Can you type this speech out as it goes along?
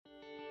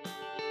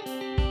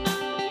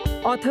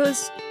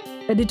Authors,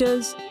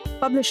 editors,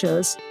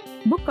 publishers,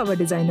 book cover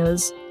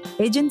designers,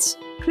 agents,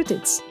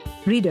 critics,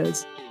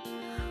 readers.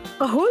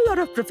 A whole lot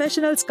of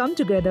professionals come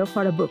together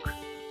for a book.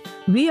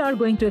 We are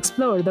going to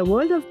explore the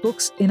world of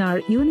books in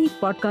our unique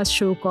podcast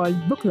show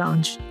called Book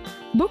Lounge.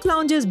 Book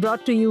Lounge is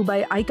brought to you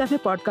by iCafe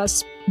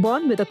Podcasts,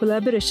 born with a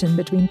collaboration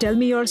between Tell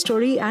Me Your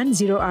Story and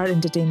Zero Hour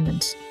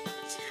Entertainment.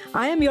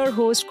 I am your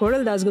host,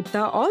 Koral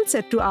Dasgupta, all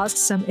set to ask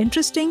some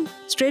interesting,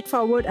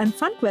 straightforward, and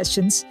fun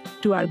questions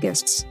to our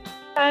guests.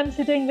 I'm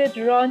sitting with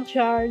Ron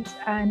Charles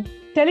and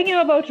telling you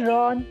about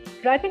Ron.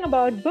 Writing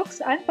about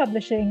books and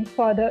publishing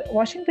for the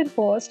Washington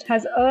Post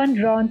has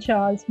earned Ron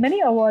Charles many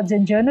awards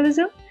in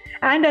journalism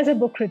and as a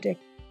book critic.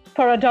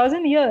 For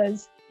 12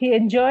 years, he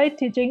enjoyed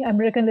teaching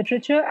American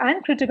literature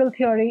and critical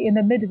theory in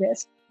the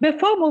Midwest.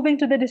 Before moving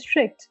to the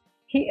district,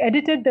 he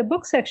edited the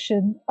book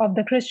section of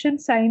the Christian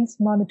Science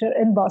Monitor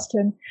in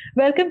Boston.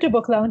 Welcome to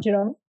Book Lounge,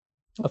 Ron.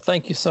 Well,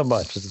 thank you so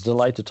much. It's a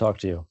delight to talk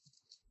to you.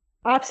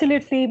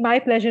 Absolutely, my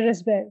pleasure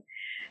as well.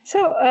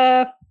 So,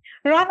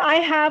 Ron, I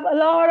have a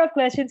lot of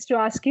questions to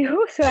ask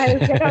you, so I'll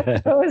get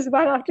up those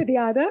one after the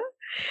other.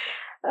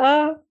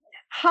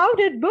 How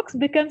did books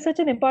become such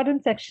an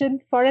important section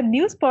for a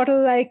news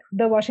portal like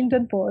the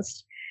Washington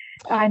Post?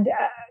 And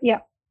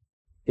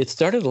It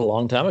started a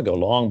long time ago,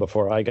 long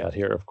before I got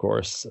here, of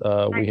course.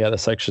 We had a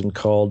section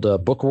called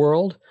Book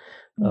World,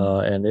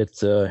 and it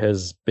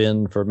has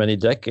been for many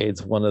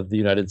decades one of the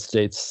United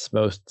States'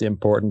 most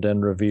important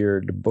and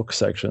revered book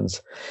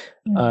sections.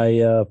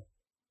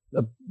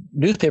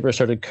 Newspapers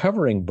started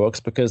covering books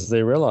because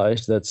they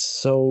realized that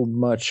so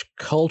much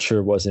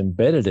culture was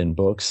embedded in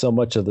books, so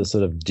much of the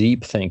sort of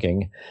deep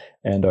thinking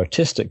and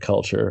artistic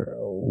culture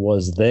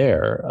was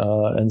there.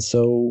 And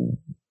so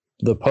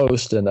the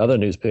Post and other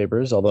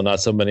newspapers, although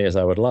not so many as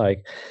I would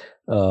like,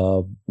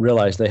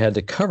 realized they had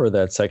to cover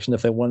that section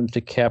if they wanted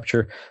to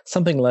capture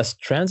something less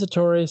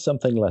transitory,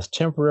 something less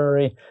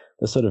temporary.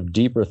 The sort of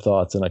deeper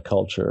thoughts in a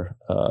culture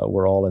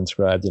were all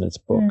inscribed in its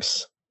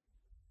books.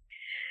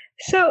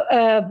 So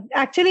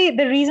actually,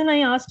 the reason I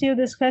asked you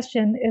this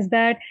question is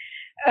that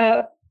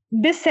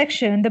this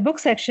section, the book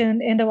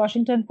section in the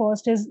Washington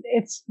Post,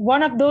 it's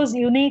one of those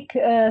unique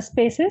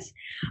spaces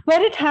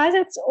where it has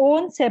its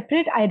own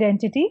separate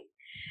identity.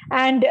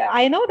 And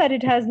I know that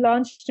it has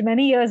launched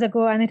many years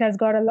ago and it has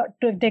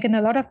taken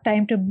a lot of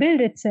time to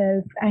build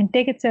itself and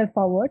take itself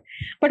forward.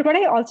 But what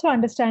I also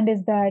understand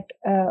is that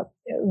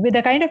with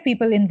the kind of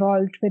people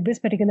involved with this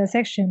particular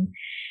section,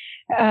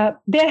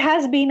 there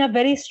has been a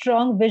very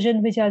strong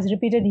vision which has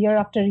repeated year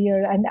after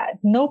year, and at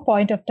no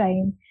point of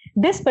time,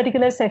 this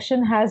particular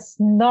section has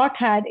not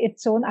had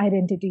its own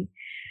identity.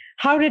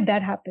 How did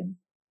that happen?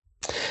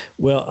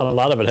 Well, a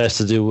lot of it has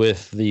to do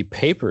with the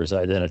paper's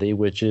identity,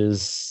 which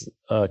is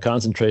a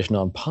concentration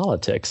on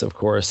politics, of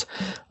course,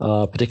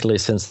 particularly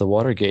since the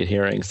Watergate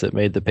hearings that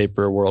made the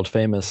paper world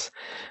famous.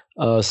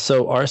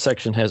 So our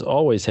section has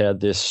always had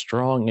this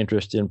strong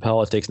interest in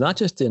politics, not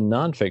just in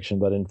nonfiction,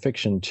 but in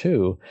fiction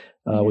too.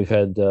 We've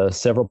had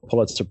several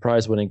Pulitzer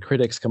Prize-winning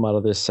critics come out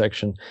of this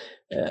section.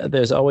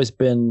 There's always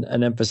been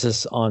an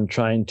emphasis on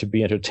trying to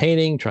be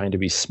entertaining, trying to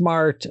be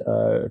smart,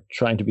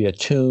 trying to be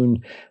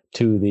attuned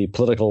to the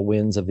political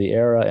winds of the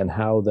era and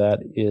how that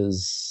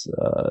is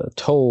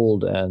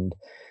told and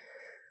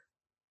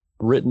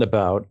written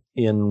about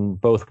in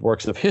both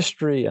works of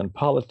history and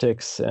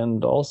politics,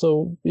 and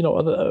also,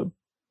 other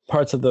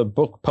parts of the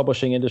book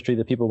publishing industry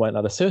that people might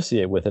not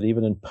associate with it,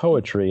 even in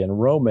poetry and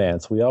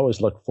romance. We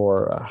always look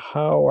for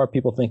how are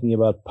people thinking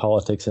about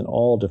politics in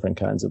all different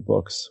kinds of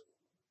books.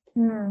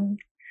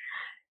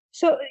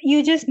 So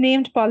you just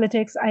named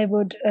politics. I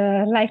would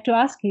like to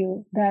ask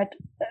you that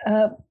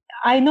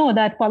I know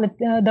that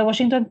the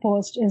Washington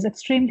Post is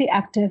extremely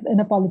active in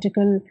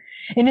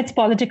its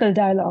political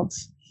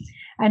dialogues,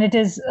 and it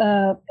is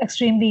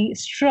extremely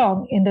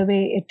strong in the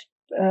way it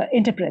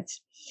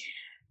interprets.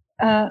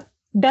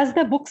 Does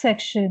the book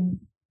section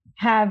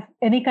have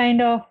any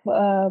kind of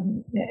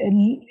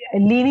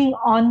leaning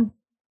on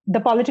the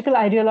political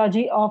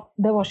ideology of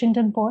the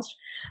Washington Post?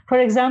 For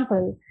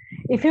example,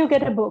 if you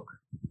get a book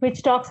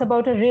which talks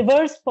about a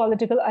reverse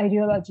political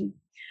ideology,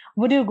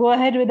 would you go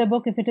ahead with the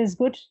book if it is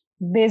good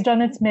based on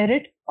its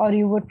merit, or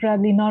you would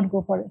probably not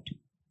go for it?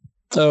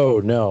 Oh,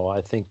 no.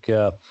 I think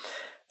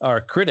our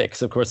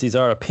critics, of course, these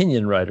are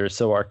opinion writers,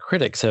 so our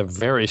critics have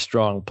very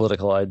strong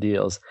political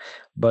ideals.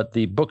 But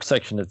the book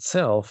section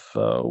itself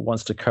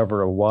wants to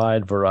cover a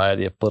wide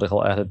variety of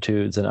political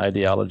attitudes and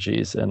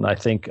ideologies. And I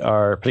think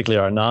particularly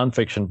our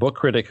nonfiction book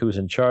critic, who's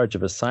in charge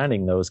of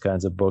assigning those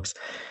kinds of books,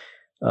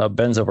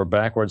 bends over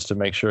backwards to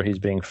make sure he's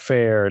being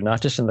fair,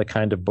 not just in the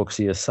kind of books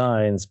he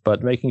assigns,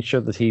 but making sure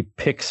that he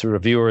picks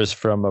reviewers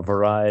from a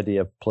variety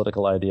of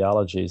political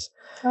ideologies.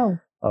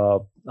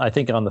 I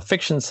think on the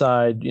fiction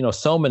side,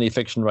 so many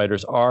fiction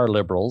writers are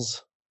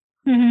liberals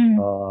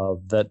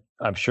that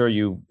I'm sure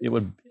it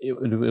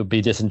would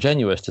be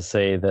disingenuous to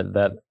say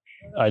that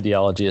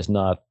ideology is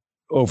not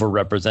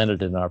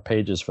overrepresented in our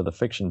pages for the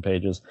fiction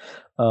pages.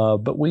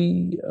 But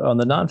we, on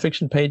the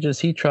nonfiction pages,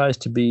 he tries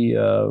to be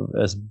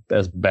as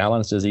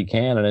balanced as he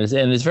can, and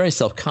is very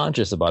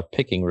self-conscious about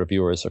picking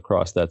reviewers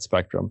across that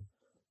spectrum.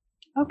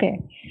 Okay.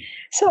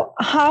 So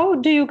how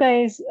do you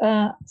guys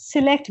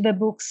select the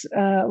books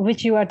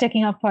which you are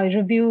taking up for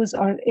reviews,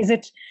 or is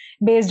it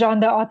based on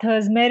the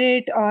author's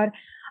merit, or,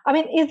 I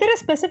mean, is there a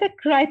specific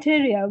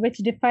criteria which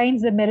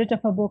defines the merit of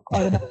a book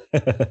or not?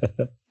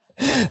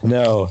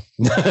 No.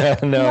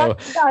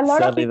 A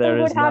lot of people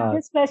would have not.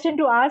 this question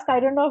to ask. I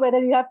don't know whether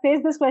you have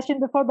faced this question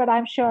before, but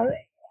I'm sure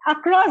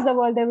across the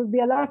world there will be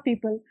a lot of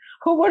people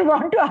who would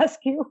want to ask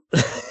you.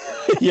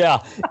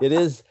 Yeah, it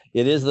is.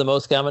 It is the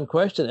most common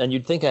question, and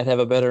you'd think I'd have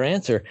a better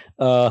answer.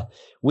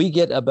 We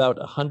get about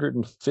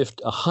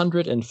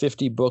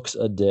 150 books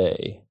a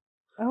day.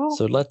 Oh.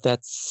 So let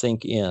that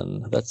sink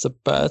in. That's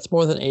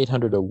more than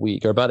 800 a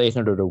week, or about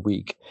 800 a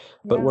week.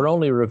 But Yeah. we're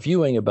only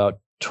reviewing about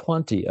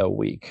 20 a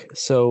week.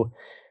 So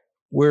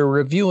we're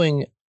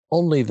reviewing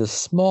only the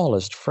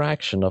smallest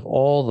fraction of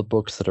all the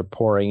books that are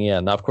pouring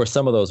in. Now, of course,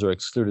 some of those are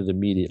excluded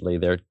immediately.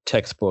 They're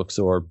textbooks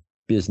or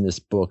business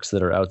books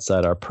that are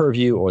outside our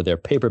purview, or they're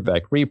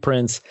paperback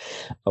reprints,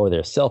 or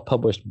they're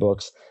self-published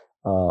books,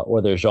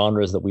 or they're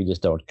genres that we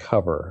just don't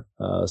cover.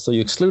 So you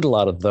exclude a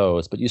lot of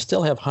those, but you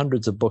still have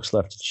hundreds of books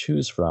left to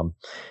choose from.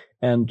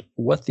 And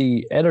what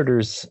the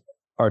editors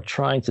are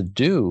trying to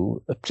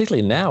do,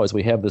 particularly now as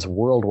we have this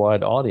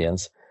worldwide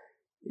audience,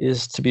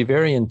 is to be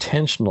very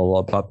intentional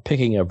about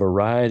picking a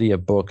variety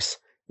of books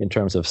in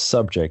terms of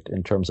subject,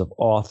 in terms of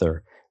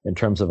author, in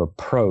terms of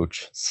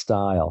approach,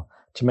 style,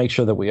 to make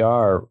sure that we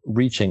are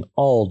reaching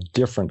all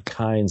different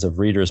kinds of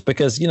readers.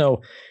 Because, you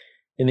know,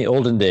 in the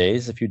olden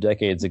days, a few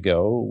decades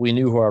ago, we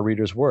knew who our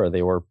readers were.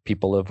 They were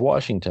people of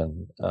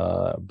Washington.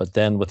 But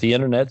then with the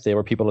internet, they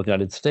were people of the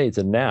United States.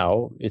 And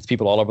now it's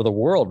people all over the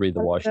world read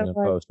the Washington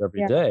Post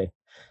every day.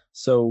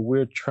 So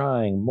we're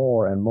trying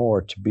more and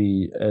more to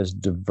be as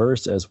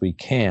diverse as we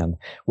can.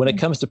 When it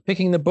comes to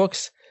picking the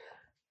books,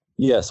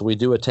 yes, we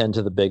do attend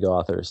to the big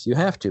authors. You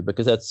have to,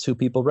 because that's who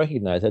people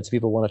recognize. That's who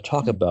people want to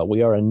talk about.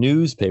 We are a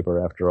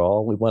newspaper, after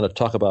all. We want to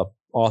talk about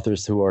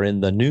authors who are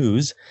in the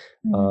news.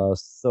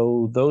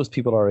 So those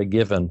people are a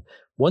given.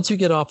 Once you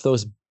get off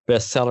those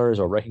bestsellers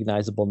or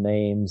recognizable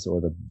names or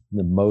the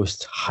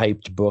most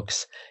hyped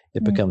books,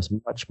 it becomes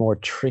much more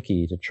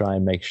tricky to try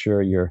and make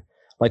sure you're,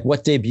 like,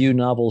 what debut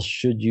novels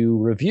should you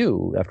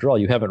review? After all,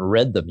 you haven't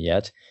read them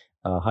yet.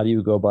 How do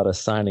you go about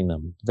assigning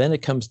them? Then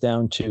it comes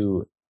down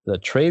to the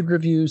trade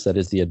reviews, that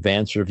is the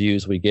advance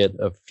reviews we get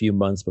a few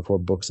months before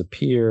books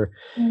appear,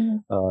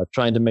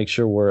 trying to make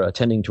sure we're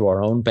attending to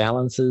our own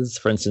balances.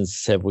 For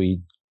instance, have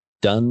we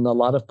done a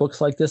lot of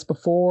books like this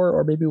before?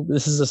 Or maybe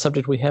this is a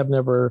subject we have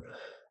never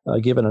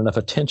given enough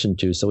attention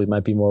to, so we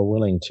might be more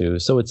willing to.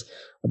 So it's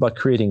about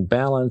creating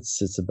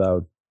balance. It's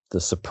about the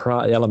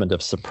element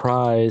of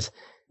surprise,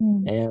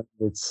 and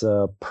its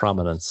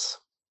prominence.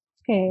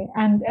 Okay.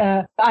 And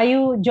are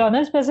you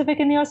genre specific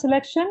in your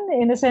selection,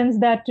 in the sense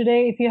that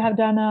today, if you have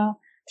done a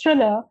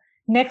thriller,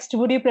 next,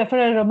 would you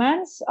prefer a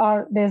romance,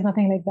 or there's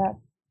nothing like that?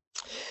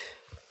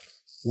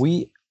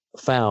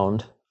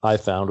 I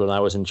found when I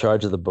was in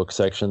charge of the book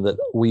section that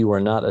we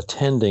were not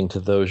attending to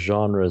those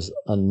genres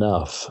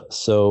enough.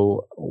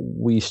 So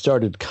we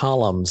started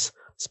columns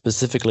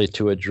specifically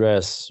to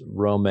address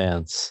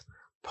romance,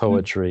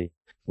 poetry.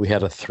 We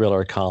had a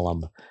thriller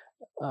column.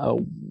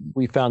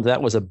 We found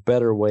that was a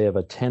better way of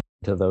attending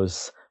to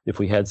those if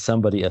we had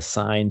somebody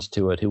assigned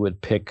to it who would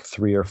pick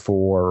 3 or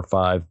 4 or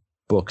 5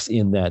 books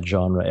in that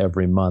genre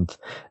every month.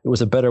 It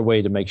was a better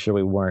way to make sure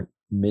we weren't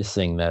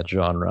missing that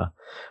genre.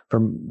 For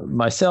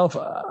myself,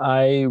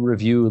 I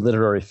review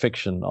literary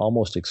fiction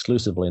almost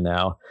exclusively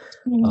now.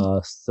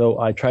 So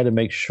I try to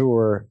make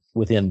sure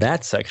within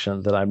that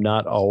section that I'm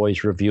not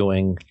always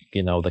reviewing,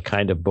 the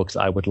kind of books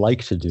I would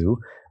like to do.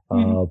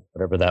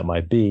 Whatever that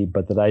might be,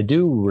 but that I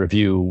do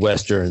review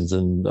Westerns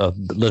and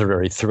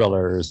literary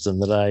thrillers,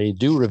 and that I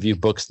do review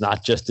books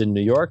not just in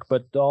New York,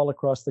 but all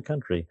across the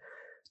country.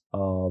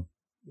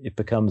 It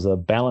becomes a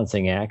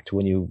balancing act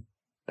when you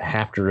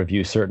have to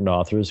review certain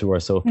authors who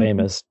are so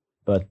famous.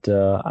 But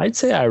I'd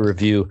say I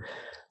review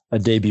a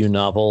debut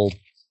novel,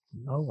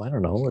 I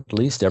don't know, at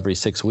least every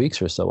 6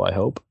 weeks or so, I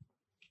hope.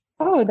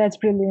 Oh, that's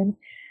brilliant.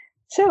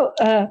 So,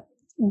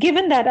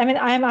 given that,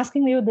 I am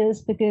asking you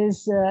this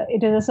because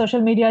it is a social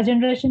media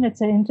generation,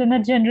 it's an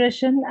internet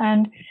generation,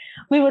 and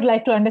we would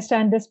like to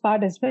understand this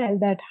part as well,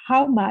 that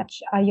how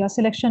much are your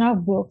selection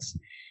of books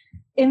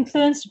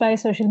influenced by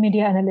social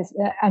media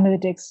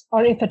analytics,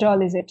 or if at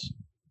all is it?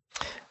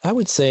 I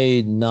would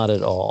say not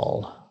at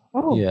all.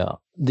 Oh. Yeah.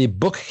 The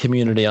book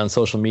community on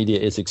social media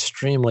is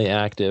extremely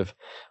active,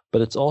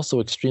 but it's also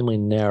extremely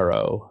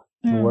narrow.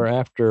 We're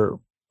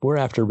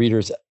after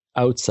readers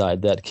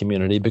outside that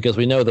community, because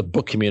we know the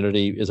book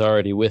community is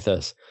already with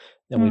us,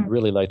 and we'd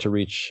really like to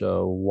reach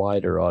a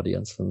wider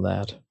audience than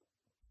that.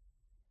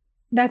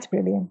 That's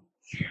brilliant.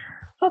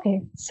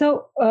 Okay,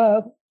 so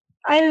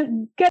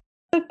I'll get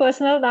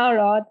personal now,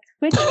 Rod.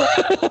 Which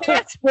was the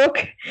first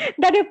book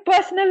that you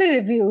personally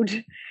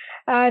reviewed?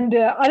 And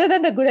other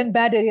than the good and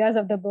bad areas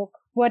of the book,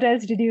 what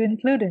else did you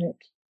include in it?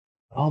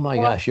 Oh my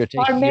Or, gosh,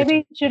 or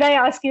maybe should I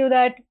ask you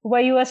that, were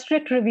you a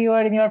strict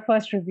reviewer in your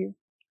first review?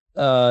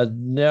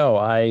 No,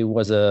 I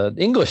was an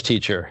English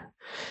teacher.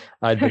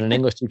 I'd been an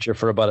English teacher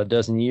for about a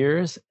dozen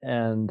years,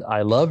 and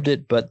I loved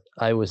it, but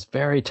I was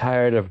very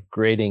tired of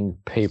grading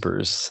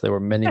papers. There were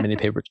many, many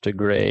papers to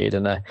grade,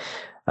 and I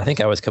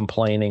think I was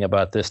complaining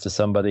about this to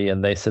somebody,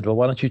 and they said, well,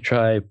 why don't you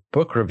try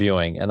book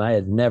reviewing? And I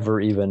had never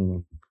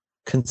even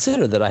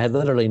considered that. I had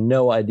literally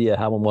no idea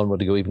how one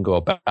would even go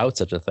about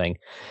such a thing.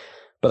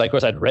 But of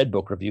course, I'd read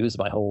book reviews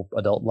my whole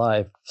adult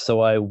life.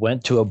 So I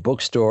went to a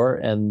bookstore,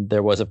 and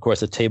there was, of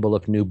course, a table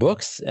of new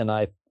books, and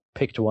I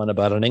picked one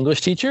about an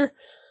English teacher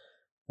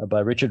by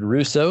Richard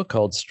Russo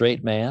called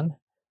Straight Man.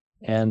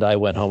 And I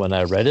went home and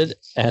I read it,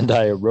 and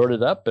I wrote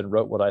it up and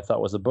wrote what I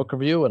thought was a book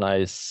review, and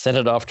I sent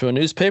it off to a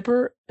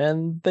newspaper,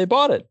 and they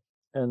bought it.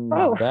 And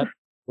that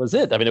was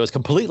it. I mean, it was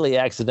completely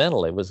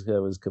accidental. It was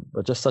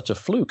just such a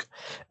fluke.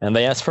 And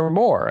they asked for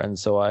more, and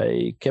so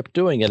I kept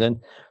doing it.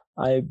 And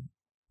I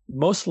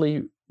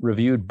mostly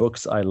reviewed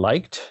books I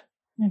liked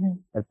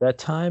at that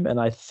time, and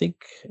I think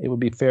it would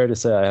be fair to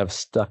say I have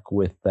stuck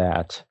with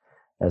that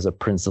as a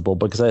principle,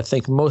 because I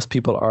think most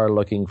people are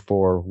looking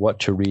for what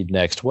to read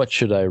next. What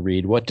should I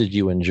read? What did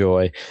you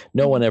enjoy?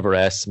 No one ever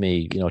asks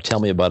me, tell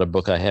me about a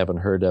book I haven't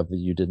heard of that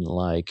you didn't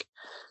like.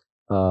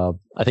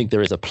 I think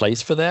there is a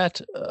place for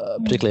that,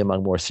 particularly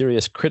among more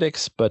serious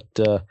critics. But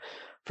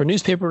for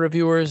newspaper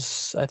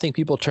reviewers, I think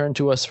people turn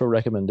to us for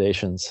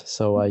recommendations.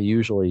 So I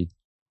usually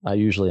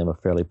am a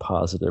fairly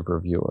positive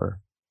reviewer.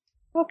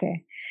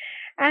 Okay.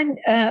 And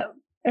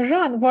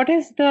Ron, what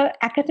is the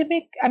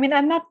academic? I mean,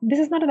 this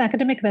is not an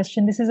academic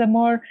question. This is a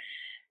more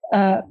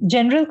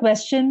general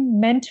question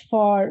meant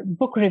for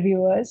book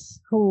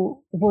reviewers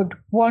who would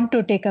want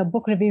to take a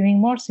book reviewing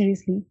more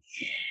seriously.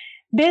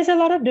 There's a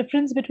lot of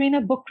difference between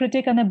a book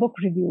critic and a book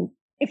review.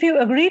 If you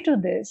agree to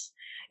this,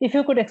 if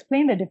you could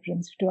explain the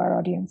difference to our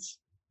audience.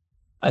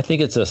 I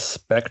think it's a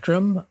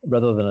spectrum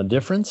rather than a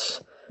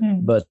difference.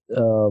 But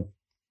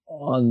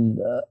on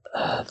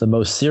the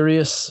most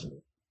serious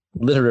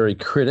literary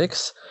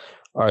critics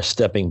are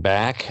stepping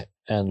back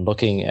and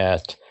looking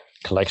at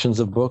collections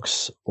of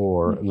books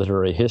or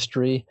literary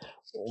history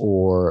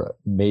or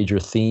major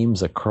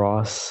themes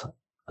across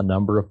a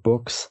number of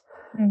books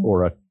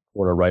or a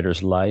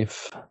writer's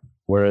life.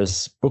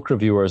 Whereas book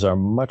reviewers are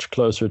much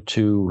closer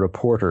to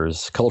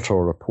reporters,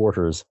 cultural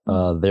reporters.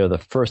 They're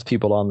the first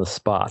people on the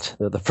spot.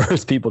 They're the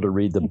first people to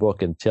read the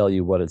book and tell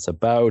you what it's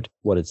about,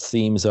 what its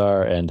themes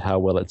are, and how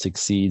well it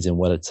succeeds in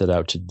what it set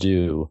out to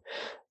do.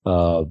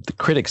 The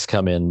critics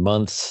come in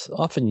months,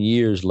 often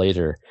years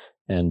later,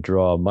 and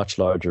draw much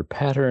larger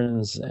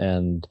patterns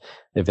and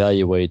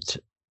evaluate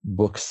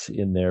books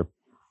in their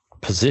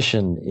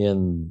position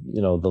in,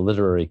 the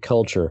literary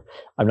culture.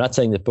 I'm not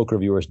saying that book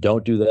reviewers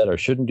don't do that or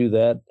shouldn't do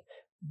that,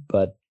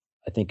 but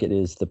I think it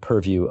is the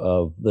purview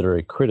of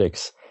literary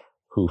critics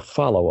who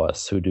follow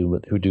us who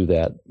do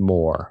that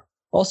more.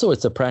 Also,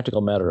 it's a practical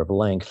matter of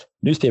length.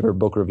 Newspaper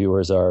book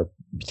reviewers are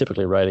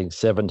typically writing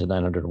 700 to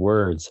 900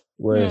 words,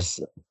 whereas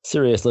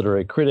serious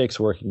literary critics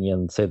working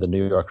in, say, the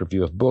New York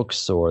Review of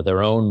Books or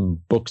their own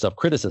books of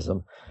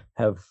criticism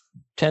have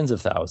tens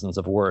of thousands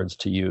of words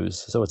to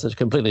use. So it's a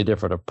completely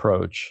different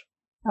approach.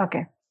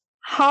 Okay.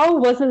 How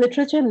was a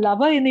literature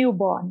lover in you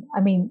born? I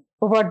mean,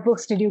 what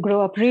books did you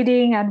grow up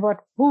reading, and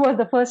who was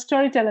the first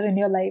storyteller in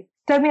your life?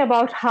 Tell me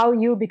about how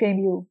you became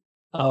you.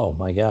 Oh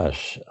my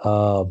gosh.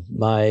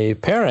 My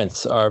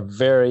parents are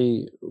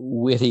very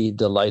witty,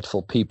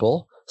 delightful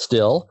people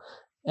still.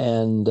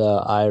 And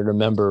I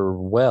remember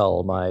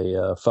well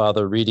my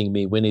father reading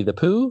me Winnie the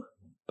Pooh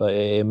by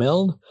A.A.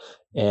 Milne,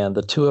 and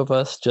the two of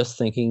us just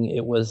thinking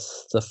it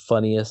was the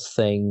funniest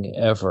thing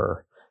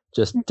ever,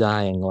 just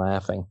dying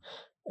laughing.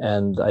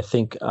 And I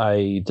think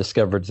I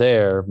discovered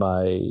there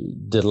my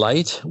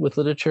delight with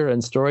literature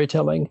and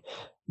storytelling.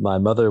 My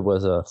mother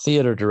was a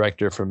theater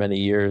director for many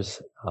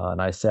years,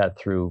 and I sat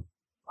through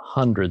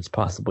hundreds,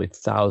 possibly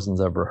thousands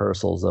of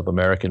rehearsals of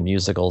American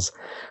musicals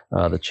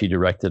that she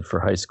directed for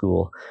high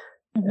school.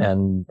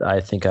 And I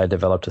think I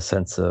developed a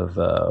sense of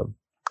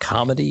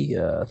comedy,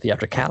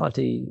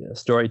 theatricality,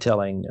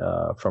 storytelling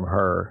from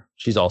her.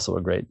 She's also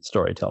a great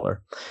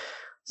storyteller.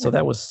 So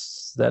that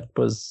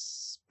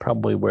was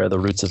probably where the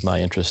roots of my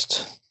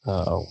interest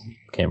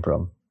came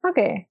from.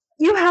 Okay.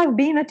 You have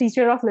been a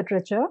teacher of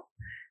literature.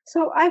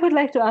 So I would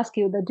like to ask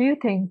you that, do you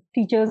think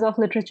teachers of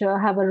literature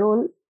have a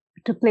role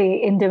to play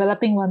in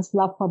developing one's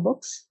love for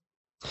books?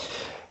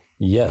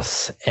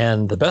 Yes.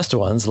 And the best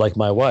ones, like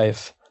my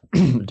wife,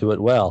 do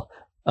it well.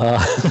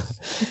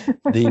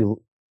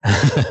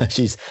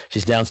 She's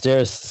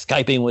downstairs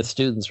Skyping with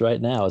students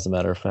right now, as a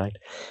matter of fact.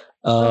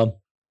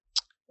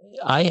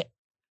 I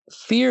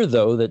fear,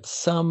 though, that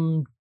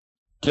some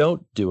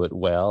don't do it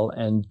well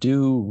and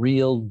do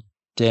real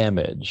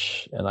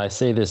damage. And I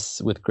say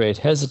this with great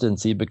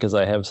hesitancy because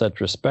I have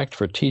such respect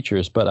for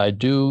teachers, but I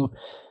do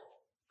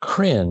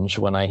cringe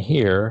when I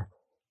hear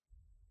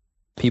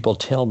people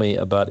tell me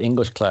about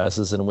English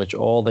classes in which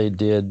all they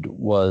did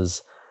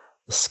was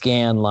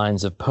scan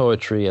lines of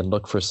poetry and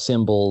look for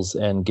symbols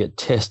and get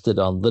tested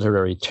on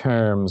literary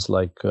terms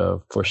like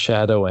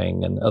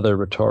foreshadowing and other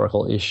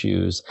rhetorical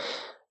issues.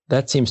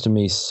 That seems to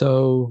me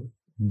so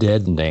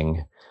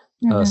deadening,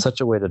 such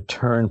a way to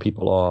turn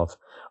people off.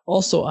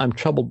 Also, I'm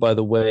troubled by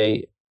the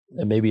way,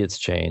 and maybe it's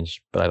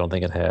changed, but I don't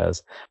think it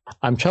has.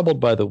 I'm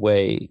troubled by the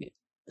way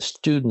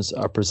students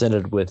are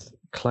presented with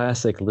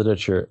classic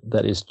literature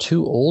that is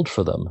too old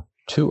for them,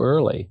 too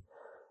early.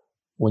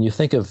 When you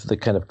think of the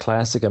kind of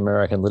classic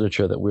American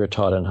literature that we're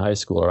taught in high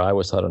school, or I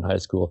was taught in high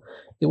school,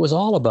 it was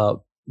all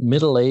about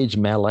middle-aged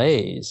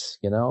malaise,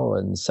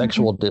 and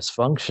sexual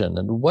dysfunction.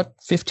 And what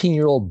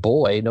 15-year-old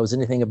boy knows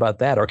anything about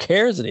that or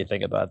cares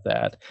anything about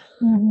that?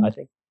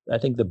 I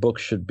think the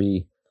books should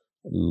be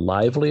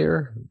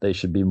livelier. They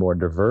should be more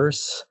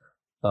diverse.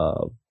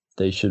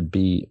 They should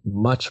be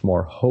much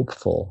more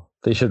hopeful.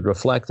 They should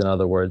reflect, in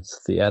other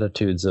words, the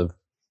attitudes of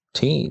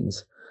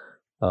teens.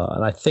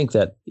 And I think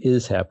that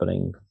is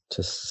happening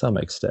to some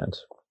extent.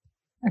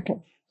 Okay.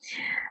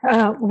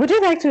 Would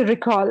you like to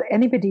recall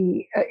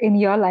anybody in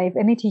your life,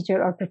 any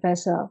teacher or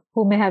professor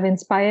who may have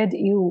inspired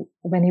you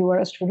when you were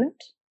a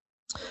student?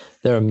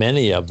 There are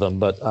many of them,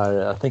 but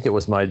I think it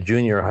was my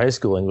junior high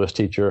school English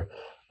teacher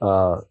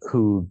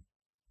who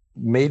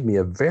made me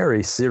a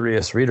very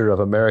serious reader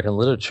of American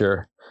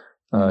literature,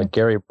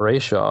 Gary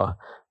Brayshaw.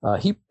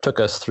 He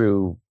took us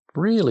through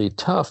really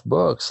tough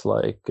books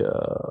like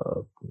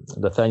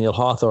Nathaniel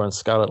Hawthorne's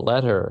Scarlet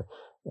Letter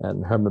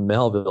and Herman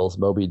Melville's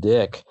Moby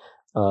Dick,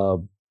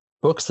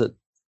 books that,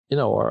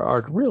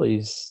 are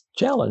really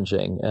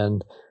challenging.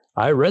 And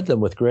I read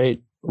them with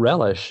great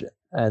relish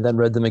and then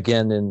read them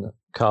again in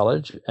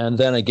college and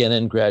then again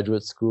in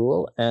graduate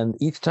school. And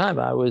each time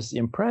I was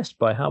impressed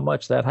by how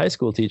much that high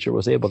school teacher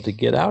was able to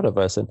get out of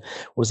us and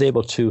was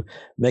able to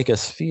make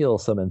us feel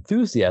some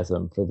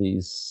enthusiasm for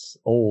these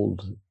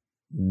old,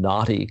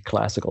 naughty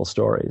classical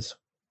stories.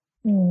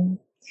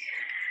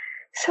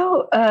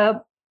 So,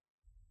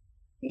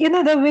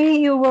 the way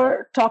you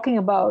were talking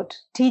about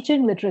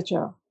teaching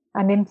literature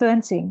and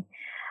influencing,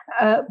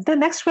 the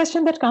next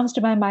question that comes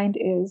to my mind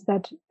is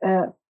that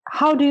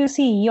how do you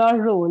see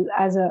your role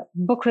as a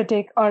book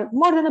critic, or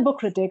more than a book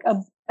critic,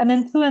 an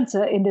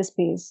influencer in this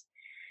space?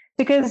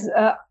 Because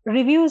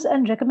reviews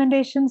and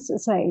recommendations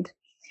aside,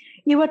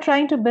 you are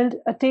trying to build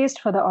a taste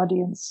for the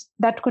audience.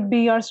 That could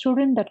be your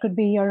student, that could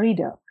be your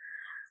reader.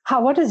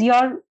 What is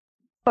your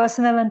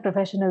personal and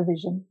professional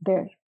vision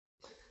there?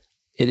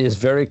 It is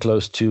very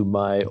close to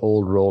my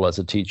old role as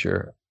a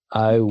teacher.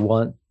 I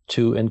want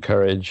to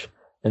encourage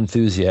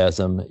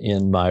enthusiasm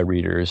in my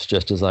readers,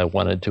 just as I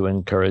wanted to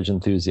encourage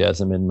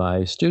enthusiasm in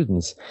my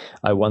students.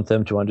 I want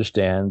them to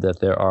understand that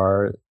there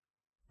are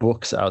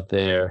books out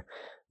there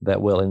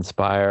that will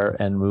inspire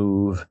and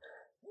move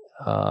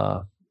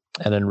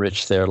and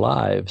enrich their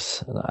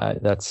lives.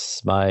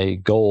 That's my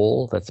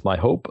goal. That's my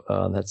hope.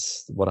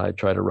 That's what I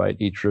try to write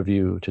each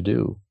review to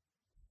do.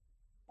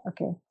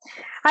 Okay.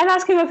 I'll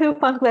ask you a few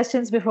fun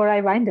questions before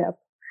I wind up.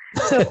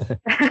 So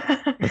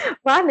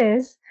one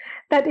is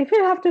that if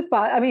you have to,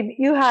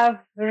 you have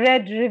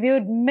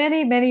reviewed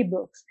many, many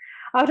books.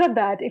 Out of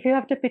that, if you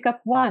have to pick up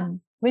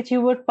one which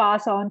you would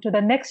pass on to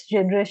the next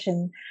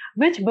generation,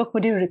 which book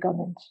would you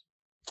recommend?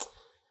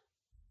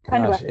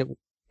 Gosh,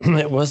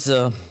 it was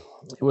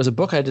a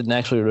book I didn't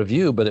actually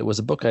review, but it was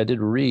a book I did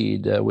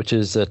read, which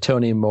is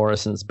Toni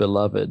Morrison's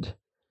Beloved.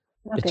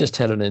 Okay. It just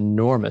had an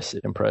enormous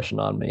impression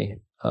on me.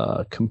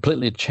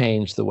 Completely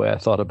changed the way I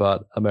thought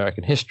about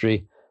American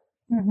history,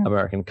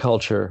 American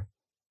culture,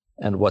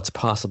 and what's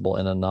possible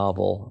in a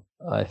novel.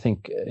 I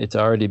think it's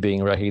already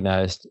being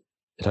recognized.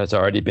 It has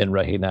already been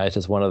recognized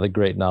as one of the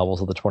great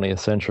novels of the 20th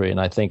century. And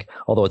I think,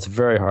 although it's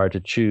very hard to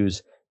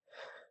choose,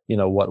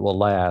 what will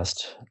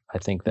last, I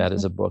think that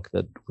is a book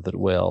that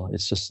will.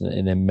 It's just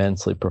an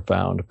immensely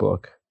profound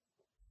book.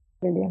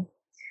 Brilliant.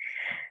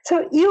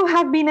 So you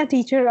have been a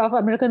teacher of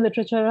American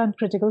literature and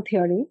critical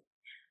theory.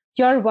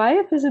 Your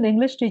wife is an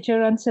English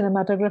teacher and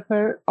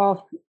cinematographer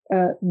of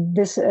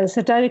this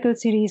satirical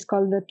series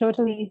called the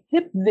Totally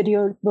Hip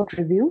Video Book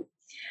Review.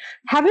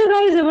 Have you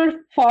guys ever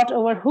fought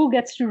over who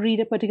gets to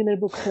read a particular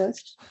book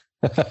first?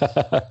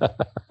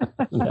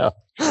 No,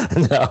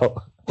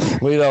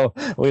 we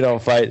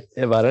don't fight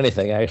about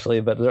anything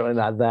actually, but certainly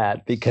not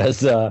that,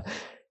 because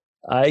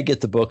I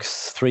get the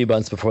books 3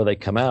 months before they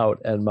come out,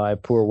 and my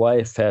poor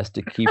wife has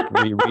to keep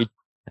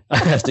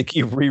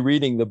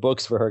rereading the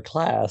books for her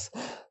class.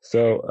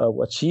 So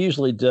what she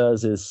usually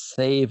does is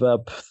save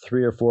up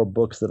 3 or 4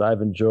 books that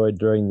I've enjoyed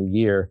during the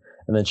year,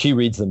 and then she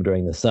reads them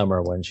during the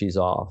summer when she's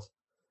off.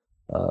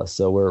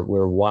 So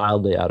we're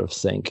wildly out of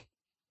sync.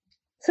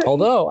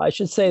 Although I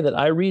should say that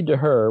I read to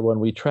her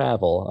when we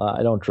travel.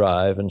 I don't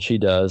drive, and she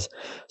does.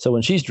 So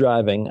when she's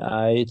driving,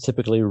 I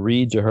typically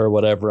read to her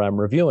whatever I'm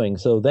reviewing.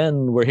 So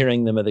then we're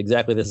hearing them at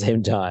exactly the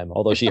same time.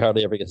 Although she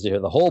hardly ever gets to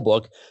hear the whole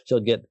book, she'll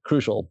get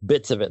crucial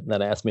bits of it and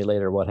then ask me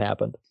later what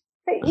happened.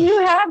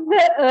 You have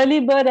the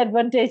early bird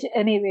advantage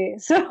anyway.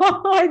 So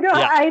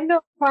I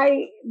know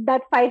why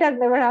that fight has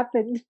never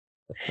happened.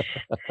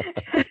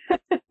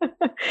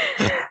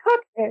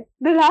 Okay.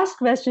 The last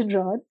question,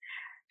 Rod.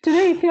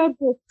 Today, if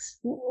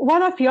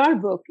one of your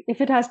book,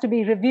 if it has to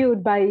be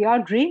reviewed by your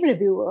dream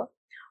reviewer,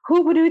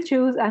 who would you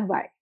choose and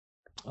why?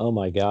 Oh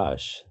my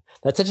gosh.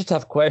 That's such a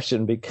tough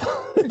question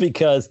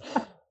because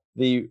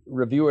the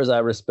reviewers I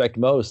respect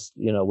most,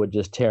 would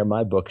just tear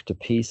my book to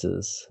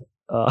pieces.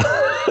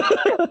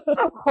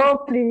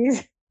 Oh,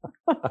 please.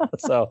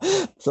 So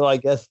I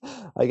guess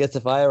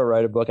if I ever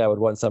write a book, I would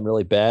want some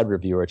really bad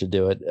reviewer to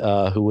do it,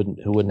 who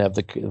wouldn't have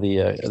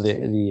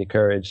the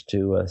courage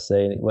to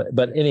say anything.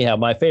 But anyhow,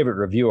 my favorite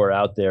reviewer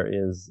out there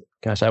is,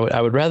 gosh,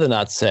 I would rather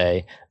not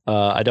say.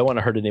 I don't want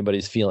to hurt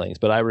anybody's feelings,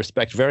 but I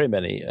respect very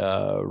many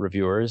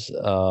reviewers.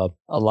 A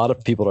lot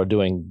of people are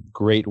doing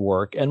great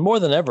work, and more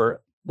than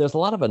ever, there's a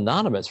lot of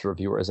anonymous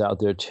reviewers out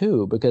there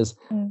too, because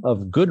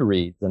of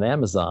Goodreads and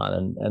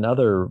Amazon and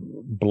other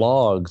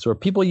blogs, or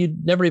people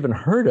you'd never even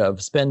heard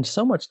of spend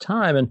so much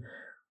time and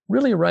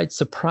really write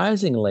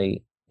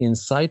surprisingly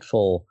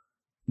insightful,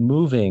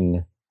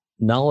 moving,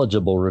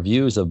 knowledgeable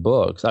reviews of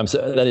books.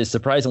 That is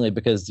surprisingly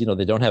because,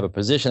 they don't have a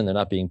position, they're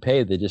not being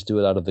paid, they just do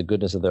it out of the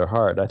goodness of their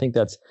heart. I think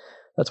that's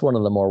one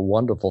of the more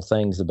wonderful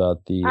things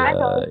about the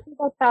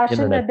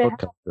internet book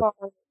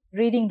culture.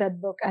 Reading that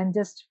book and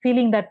just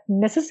feeling that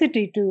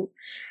necessity to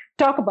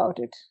talk about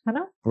it,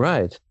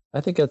 Right.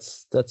 I think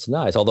that's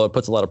nice. Although it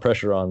puts a lot of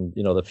pressure on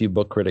the few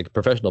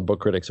professional book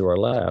critics who are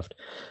left.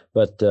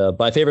 But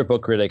my favorite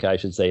book critic, I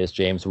should say, is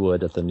James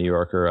Wood at the New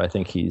Yorker. I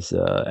think he's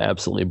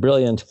absolutely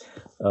brilliant.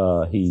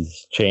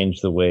 He's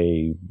changed the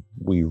way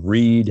we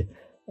read.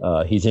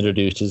 He's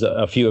introduced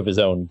a few of his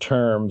own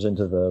terms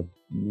into the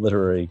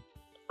literary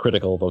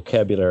critical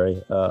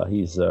vocabulary.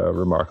 He's a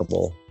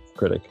remarkable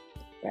critic.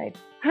 Right.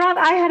 Hrant,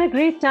 I had a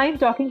great time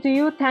talking to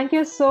you. Thank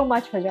you so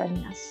much for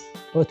joining us.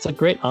 Well, it's a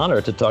great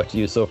honor to talk to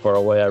you so far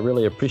away. I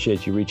really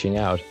appreciate you reaching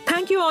out.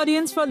 Thank you,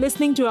 audience, for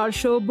listening to our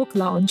show Book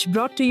Lounge,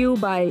 brought to you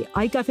by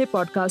iCafe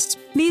Podcasts.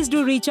 Please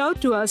do reach out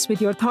to us with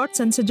your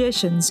thoughts and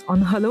suggestions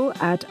on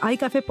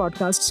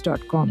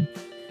hello@icafepodcasts.com.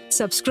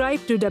 Subscribe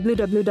to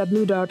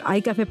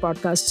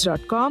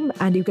www.icafepodcasts.com,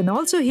 and you can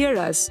also hear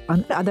us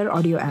on other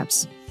audio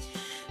apps.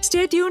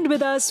 Stay tuned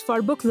with us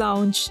for Book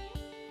Lounge.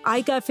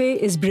 iCafe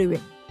is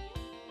brewing.